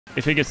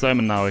If he gets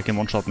diamond now, he can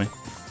one-shot me.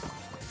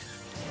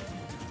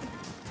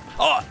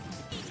 Oh!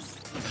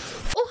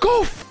 Fuck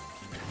off!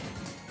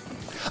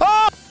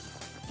 Ah!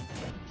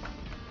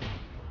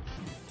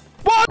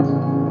 What?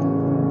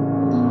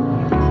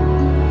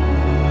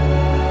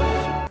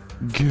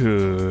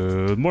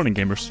 Good morning,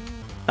 gamers.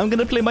 I'm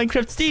gonna play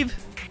Minecraft Steve.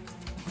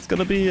 It's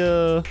gonna be,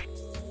 I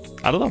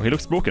don't know, he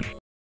looks broken.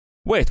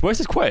 Wait, why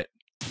is it quiet?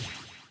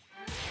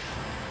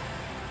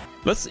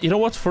 You know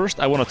what, first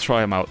I want to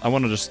try him out. I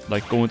want to just,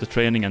 like, go into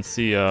training and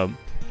see,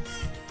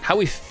 how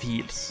he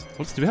feels.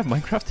 Do we have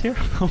Minecraft here?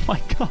 Oh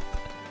my god.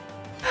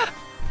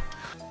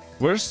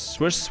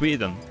 Where's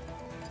Sweden?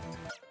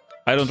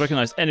 I don't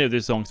recognize any of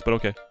these songs, but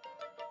okay.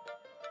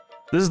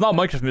 This is not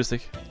Minecraft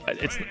music.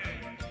 It's...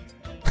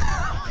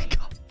 Oh my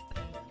god.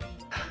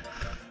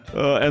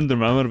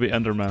 Enderman, I'm gonna be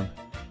Enderman.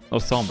 Oh,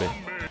 zombie.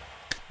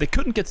 They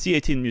couldn't get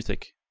C18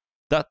 music.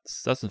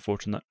 That's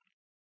unfortunate.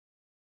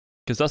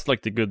 Because that's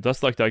like the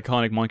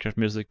iconic Minecraft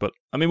music, but...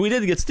 I mean, we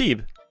did get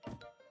Steve!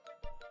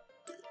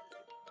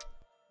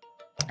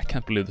 I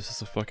can't believe this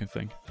is a fucking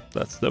thing.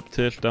 That's the up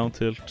tilt, down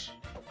tilt...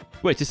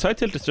 Wait, his side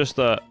tilt is just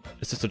a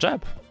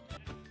jab?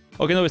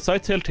 Okay, no, his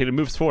side tilt, he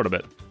moves forward a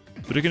bit.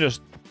 But you can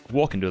just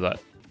walk and do that.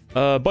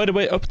 By the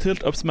way, up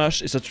tilt, up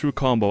smash is a true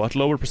combo. At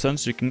lower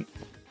percents, you can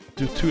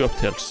do 2 up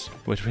tilts.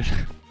 Wait.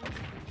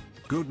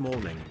 Good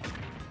morning.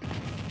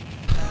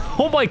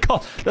 Oh my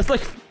god! That's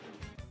like...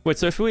 Wait,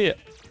 so if we...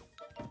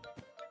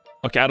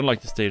 Okay, I don't like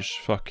the stage.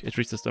 Fuck, it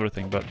resets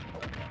everything, but...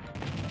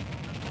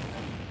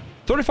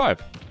 35!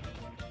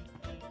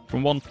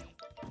 From 1...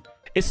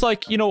 It's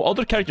like, you know,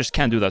 other characters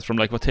can do that from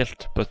like a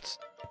tilt, but...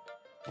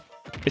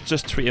 It's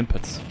just 3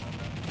 inputs.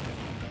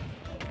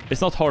 It's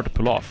not hard to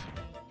pull off.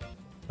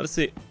 Let's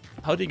see,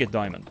 how do you get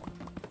diamond?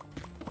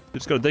 You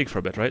just gotta dig for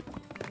a bit, right?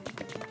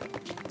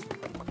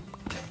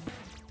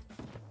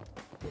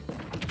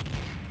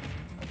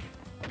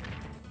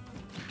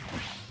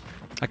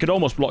 I could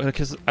almost block,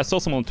 because I saw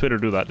someone on Twitter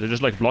do that. They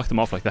just like blocked them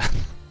off like that.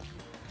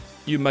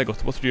 You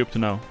Maggot, what are you up to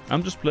now?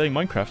 I'm just playing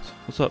Minecraft.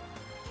 What's up?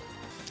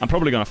 I'm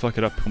probably gonna fuck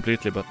it up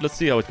completely, but let's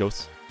see how it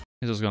goes.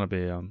 This is gonna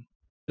be,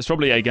 it's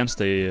probably against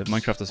the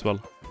Minecraft as well.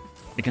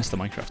 Against the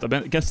Minecraft. I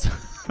mean, against...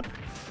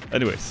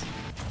 Anyways.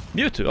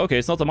 Mewtwo, okay,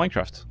 it's not the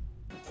Minecraft.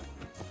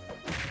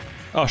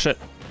 Oh, shit.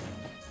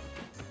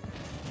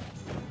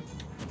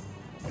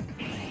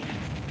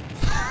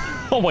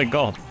 Oh my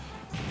god.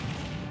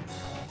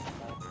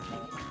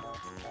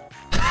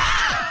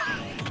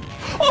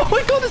 Oh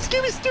my god, this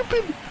game is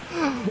stupid!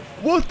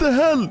 What the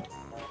hell?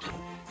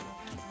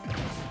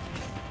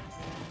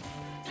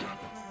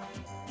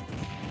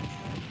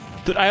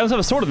 Dude, I don't have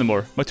a sword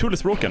anymore. My tool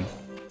is broken.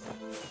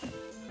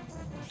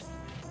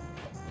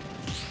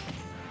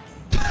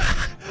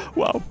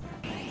 Wow.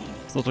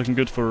 It's not looking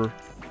good for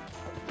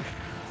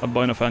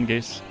Albino fan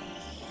gaze.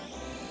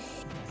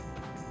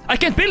 I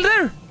can't build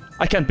there!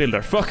 I can't build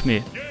there. Fuck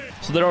me.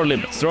 So there are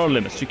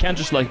limits. You can't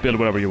just like build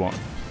whatever you want.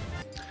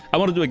 I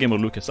want to do a game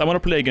with Lucas. I want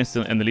to play against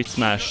an Elite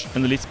Smash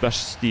and Elite Smash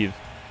Steve.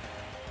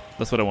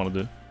 That's what I want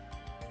to do.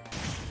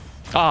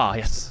 Ah,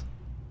 yes.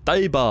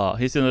 Daiba.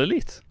 He's in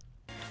Elite.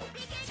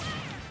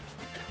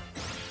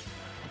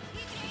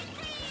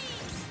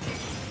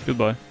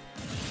 Goodbye.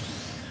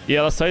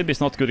 Yeah, that side B is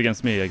not good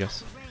against me, I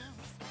guess.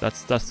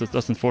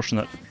 That's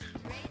unfortunate.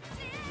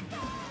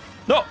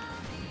 No!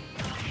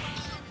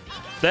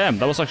 Damn,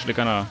 that was actually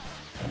kind of...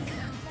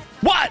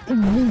 What?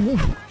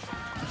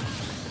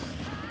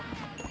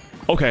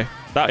 Okay.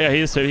 Yeah,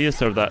 he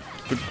deserved that.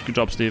 Good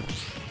job, Steve.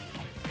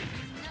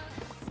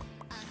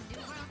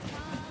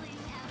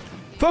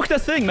 Fuck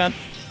that thing, man!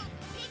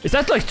 Is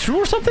that like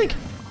true or something?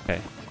 Okay.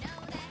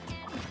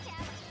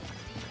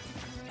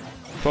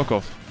 Fuck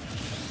off.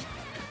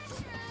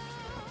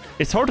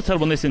 It's hard to tell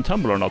when it's in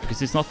tumble or not,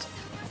 because it's not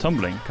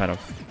tumbling, kind of.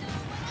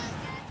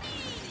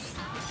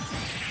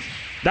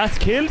 That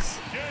kills?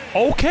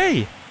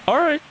 Okay!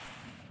 Alright.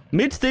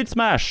 Mid-stage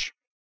smash.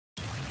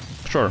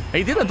 Sure.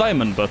 I did a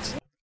diamond, but...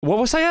 What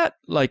was I at?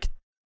 Like...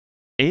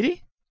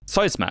 80?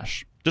 Side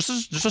smash. Just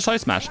a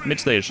side smash,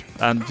 mid-stage.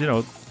 And, you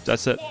know,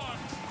 that's it.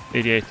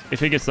 88. If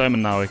he gets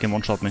diamond now, he can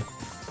one-shot me.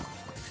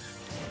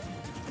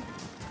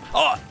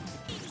 Oh!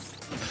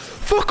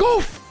 Fuck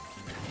off!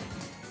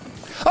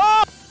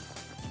 Ah!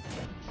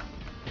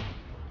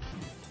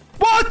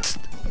 What?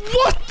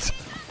 What?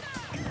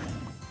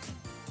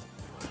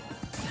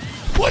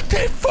 What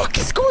the fuck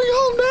is going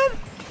on, man?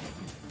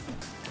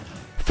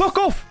 Fuck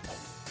off!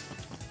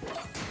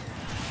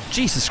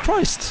 Jesus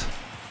Christ!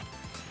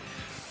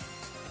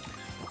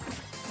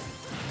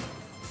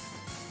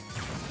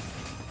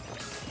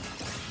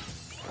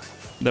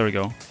 There we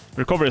go.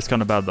 Recovery is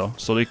kind of bad though,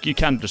 so you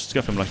can't just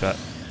scuff him like that.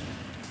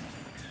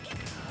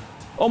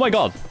 Oh my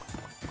god!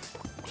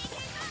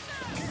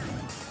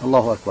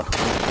 Allahu Akbar.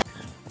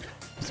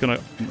 It's gonna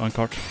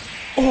minecart.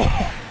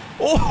 Oh!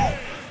 Oh!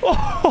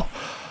 Oh!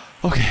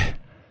 Okay.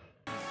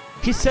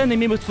 He's sending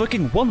me with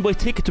fucking one-way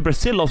ticket to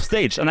Brazil off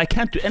stage, and I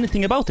can't do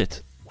anything about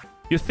it.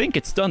 You think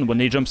it's done when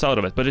he jumps out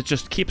of it, but it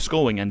just keeps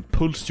going and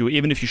pulls you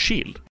even if you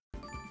shield.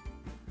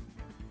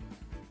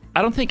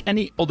 I don't think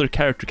any other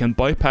character can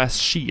bypass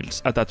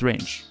shields at that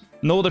range.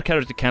 No other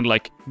character can,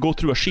 like, go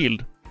through a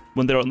shield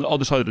when they're on the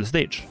other side of the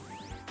stage.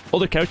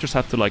 Other characters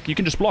have to, like, you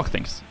can just block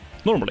things.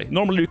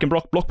 Normally you can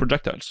block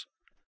projectiles.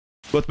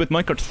 But with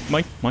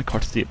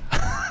minecart Steve.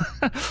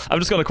 I'm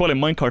just gonna call him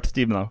minecart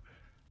Steve now.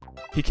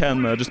 He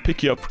can just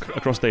pick you up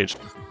across stage.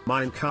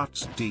 Minecart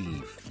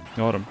Steve.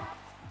 Got him.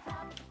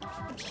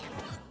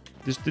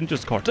 This didn't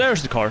just cart.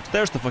 There's the cart.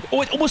 There's the fuck.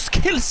 Oh, it almost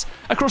kills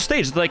across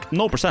stage. It's like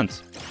no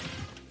 %.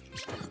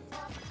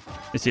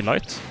 Is he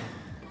light?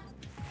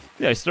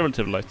 Yeah, he's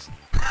relatively light.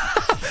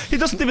 He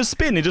doesn't even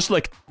spin. He just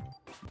like.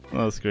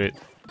 Oh, that's great.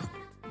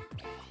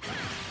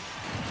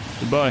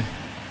 Goodbye.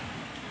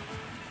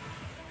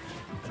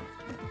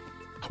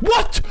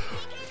 What?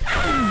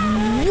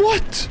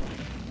 What?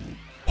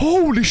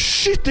 Holy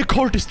shit! The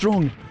cart is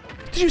strong.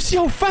 Did you see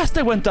how fast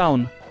I went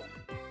down?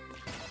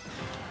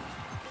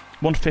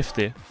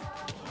 150.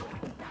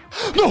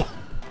 No!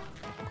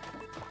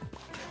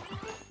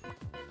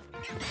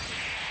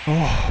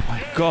 Oh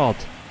my god.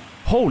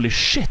 Holy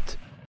shit.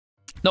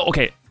 No,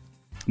 okay.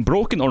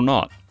 Broken or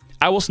not,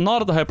 I was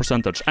not at a high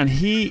percentage, and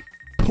he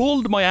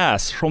pulled my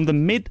ass from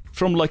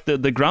like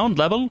the ground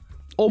level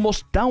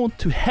almost down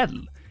to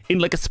hell in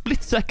like a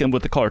split second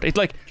with the cart.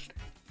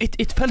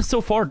 It fell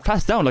so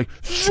fast down, like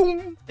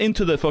zoom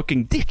into the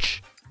fucking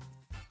ditch.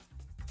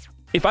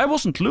 If I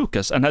wasn't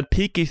Lucas and had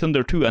Peaky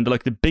Thunder 2 and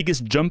like the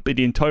biggest jump in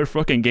the entire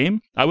fucking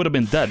game, I would have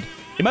been dead.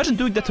 Imagine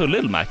doing that to a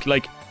Little Mac,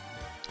 like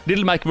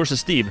Little Mac versus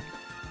Steve.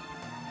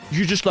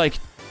 You just like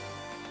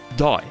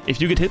die.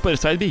 If you get hit by the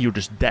side B, you're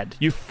just dead.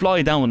 You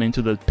fly down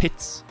into the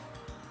pits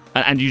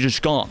and you're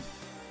just gone.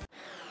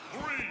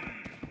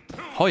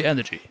 High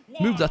energy.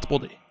 Move that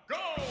body.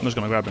 I'm just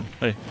gonna grab him.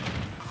 Hey.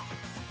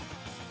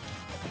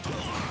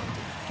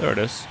 There it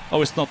is.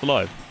 Oh, it's not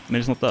alive. I mean,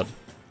 it's not dead.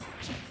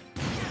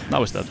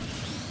 Now it's dead.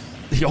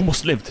 He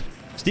almost lived.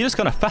 Steve is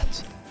kind of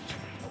fat.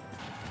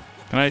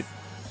 Can I...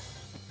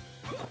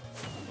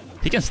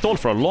 He can stall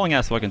for a long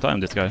ass fucking time,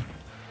 this guy.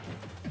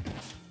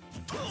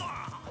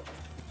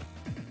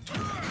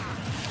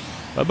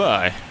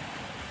 Bye-bye.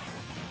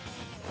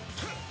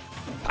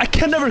 I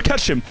can never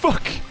catch him!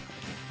 Fuck!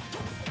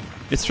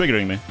 It's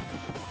triggering me.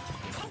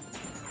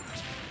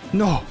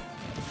 No!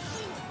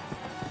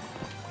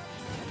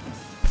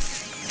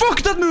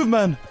 Fuck that move,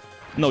 man!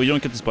 No, you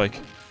don't get the spike.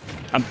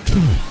 I'm...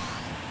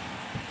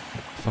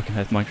 Fucking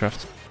hate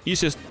Minecraft.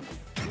 Easiest,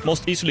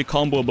 most easily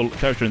comboable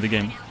character in the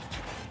game.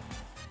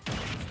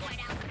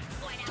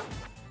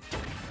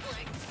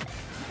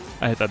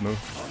 I hate that move.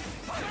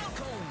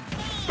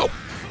 Oh.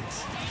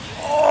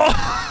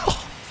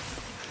 Oh.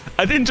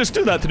 I didn't just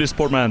do that to this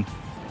poor man.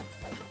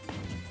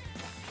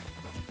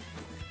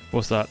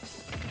 What's that?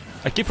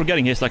 I keep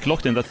forgetting he's like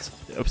locked in that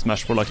up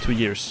smash for like 2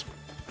 years.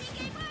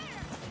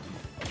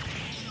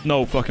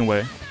 No fucking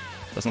way.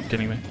 That's not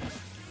kidding me.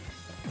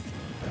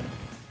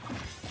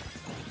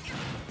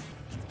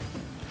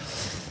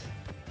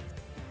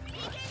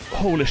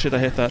 Holy shit, I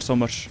hate that so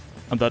much.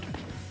 I'm dead.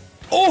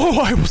 Oh,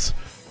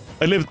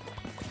 I lived.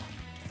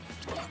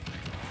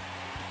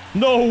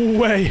 No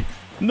way.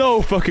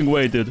 No fucking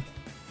way, dude.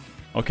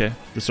 Okay,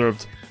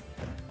 deserved.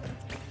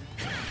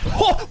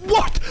 Oh,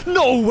 what?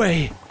 No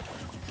way.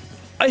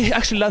 I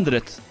actually landed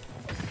it.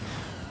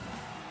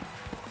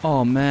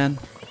 Oh, man.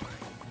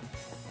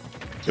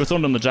 It was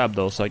only on the jab,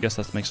 though, so I guess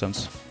that makes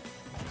sense.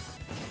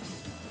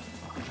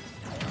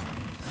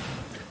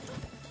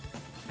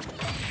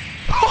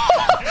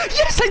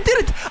 Yes, I did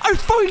it! I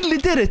finally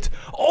did it!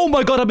 Oh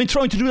my god, I've been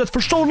trying to do that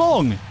for so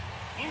long!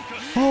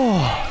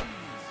 Oh,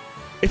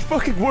 it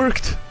fucking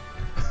worked!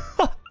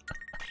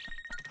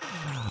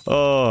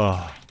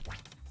 Oh,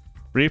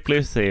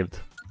 replay saved.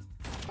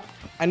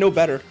 I know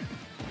better.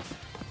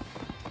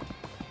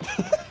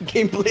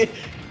 Gameplay.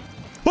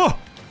 Oh!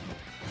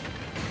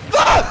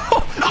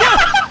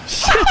 Ah!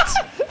 Shit!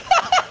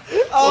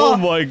 Oh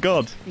my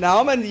god. Now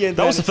I'm in the end.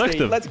 That was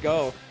effective. Let's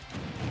go.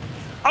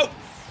 Oh!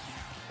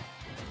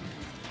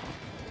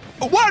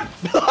 What?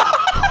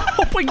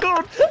 Oh my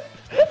god!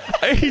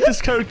 I hate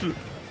this character.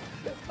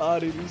 Oh,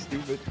 dude, you're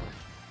stupid.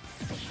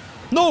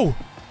 No!